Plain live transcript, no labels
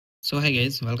So hi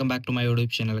guys, welcome back to my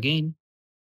YouTube channel again.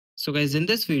 So guys, in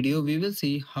this video we will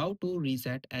see how to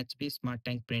reset HP Smart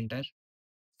Tank Printer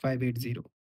 580.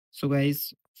 So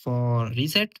guys, for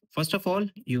reset, first of all,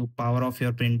 you power off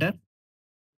your printer.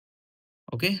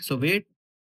 Okay, so wait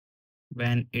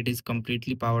when it is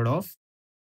completely powered off.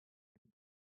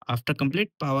 After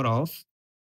complete power off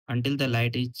until the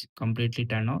light is completely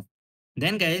turned off.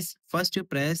 Then guys, first you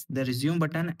press the resume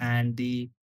button and the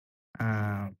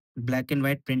black and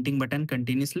white printing button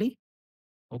continuously.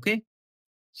 Okay,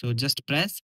 so just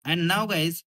press, and now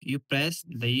guys, you press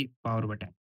the power button.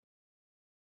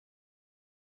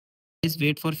 Just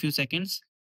wait for a few seconds,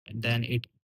 and then it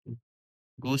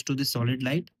goes to the solid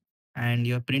light and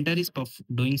your printer is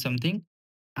doing something.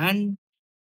 And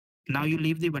now you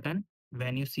leave the button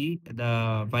when you see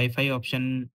the Wi-Fi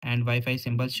option and Wi-Fi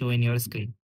symbol show in your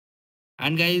screen.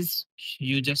 And guys,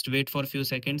 you just wait for a few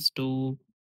seconds to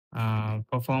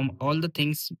perform all the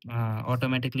things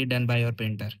automatically done by your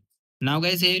printer. Now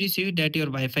guys, here you see that your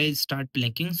Wi-Fi start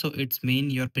blinking, so it's mean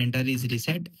your printer is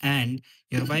reset and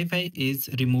your Wi-Fi is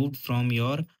removed from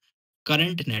your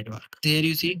current network. Here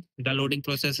you see the loading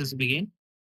processes begin.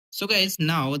 So guys,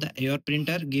 now your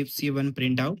printer gives you one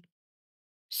printout.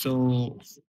 So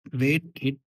wait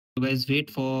it. You guys wait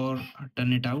for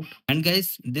turn it out. And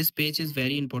guys, this page is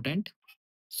very important.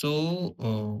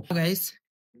 So guys,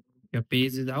 your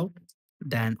page is out.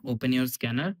 Then open your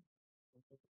scanner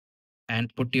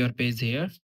and put your page here.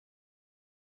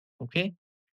 Okay.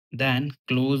 Then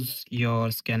close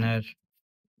your scanner.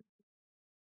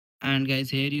 And guys,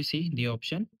 here you see the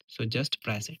option. So just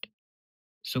press it.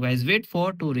 So guys, wait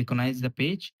for to recognize the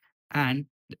page, and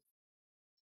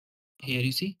here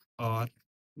you see or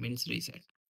means reset.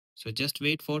 So just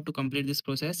wait for to complete this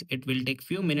process. It will take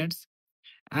few minutes,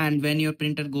 and when your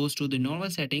printer goes to the normal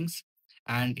settings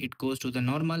and it goes to the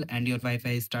normal and your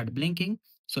Wi-Fi start blinking,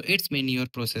 so it's mean your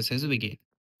processes begin.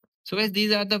 So guys,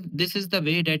 this is the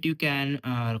way that you can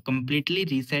completely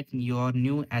reset your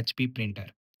new HP printer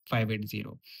 580.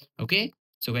 Okay.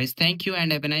 So guys, thank you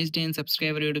and have a nice day, and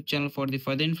subscribe our YouTube channel for the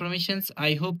further informations.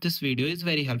 I hope this video is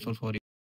very helpful for you.